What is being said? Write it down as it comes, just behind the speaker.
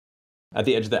At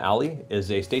the edge of the alley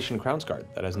is a stationed Crownsguard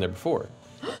that hasn't there before.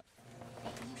 Maybe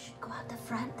you should go out the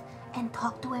front and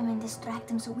talk to him and distract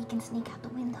him so we can sneak out the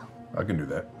window. I can do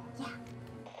that. Yeah.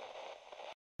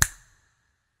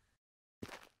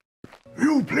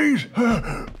 You, please.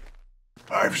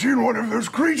 I've seen one of those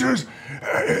creatures.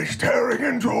 It's tearing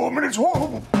into him and it's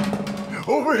horrible.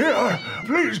 Over here,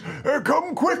 please,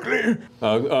 come quickly.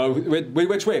 Wait,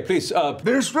 which way, please?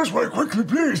 This way, quickly,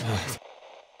 please.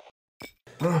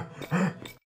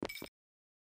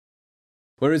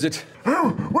 Where is it?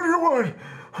 What do you want?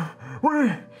 Who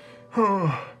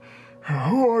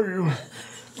are you?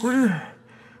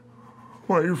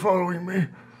 Why are you following me?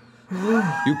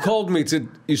 You called me to...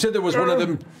 You said there was one of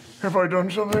them... Have I done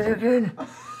something again?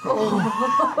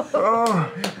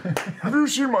 Have you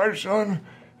seen my son?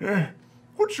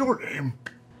 What's your name?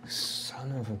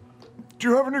 Son of a... Do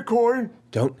you have any coin?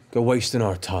 Don't go wasting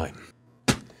our time.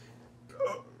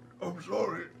 I'm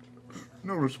sorry.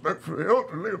 No respect for the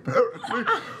elderly, apparently.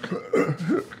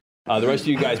 The rest of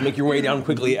you guys make your way down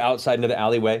quickly outside into the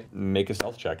alleyway. Make a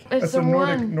stealth check. It's That's a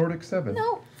Nordic 7.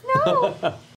 No.